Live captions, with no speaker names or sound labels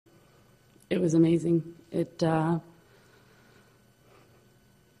It was amazing. Excuse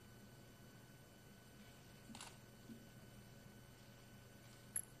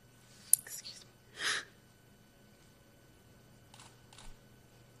me.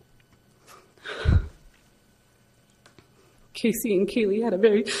 Casey and Caylee had a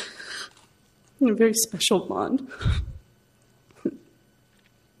very special bond.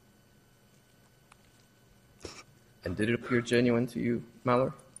 And did it appear genuine to you,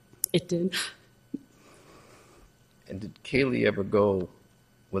 Mallory? It did. And did Caylee ever go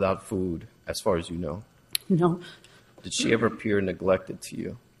without food, as far as you know? No. Did she ever appear neglected to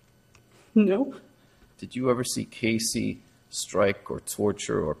you? No. Did you ever see Casey strike or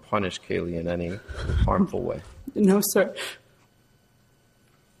torture or punish Caylee in any harmful way? No, sir.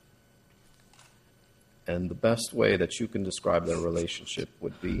 And the best way that you can describe their relationship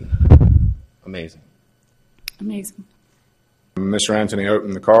would be amazing. Amazing. Mr. Anthony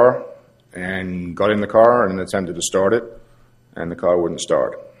opened the car and got in the car and attempted to start it, and the car wouldn't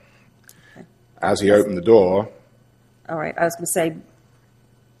start. Okay. As he opened the door... All right, I was going to say,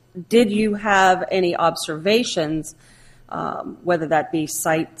 did you have any observations, whether that be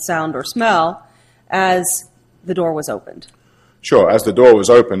sight, sound, or smell, as the door was opened? Sure. As the door was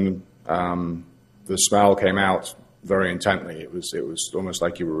opened, the smell came out very intently. It was almost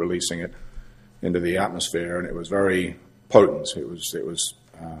like you were releasing it into the atmosphere, and it was very potent. It was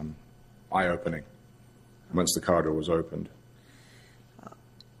eye-opening once the car door was opened.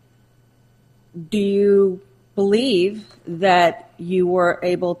 Do you believe that you were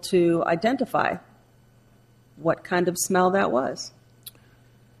able to identify what kind of smell that was?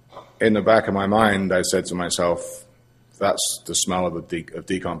 In the back of my mind, I said to myself, that's the smell of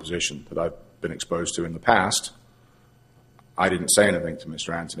decomposition that I've been exposed to in the past. I didn't say anything to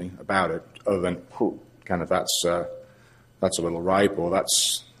Mr. Anthony about it, other than kind of that's a little ripe, or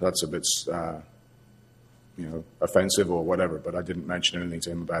that's a bit offensive or whatever. But I didn't mention anything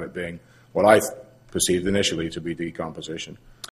to him about it being what I perceived initially to be decomposition.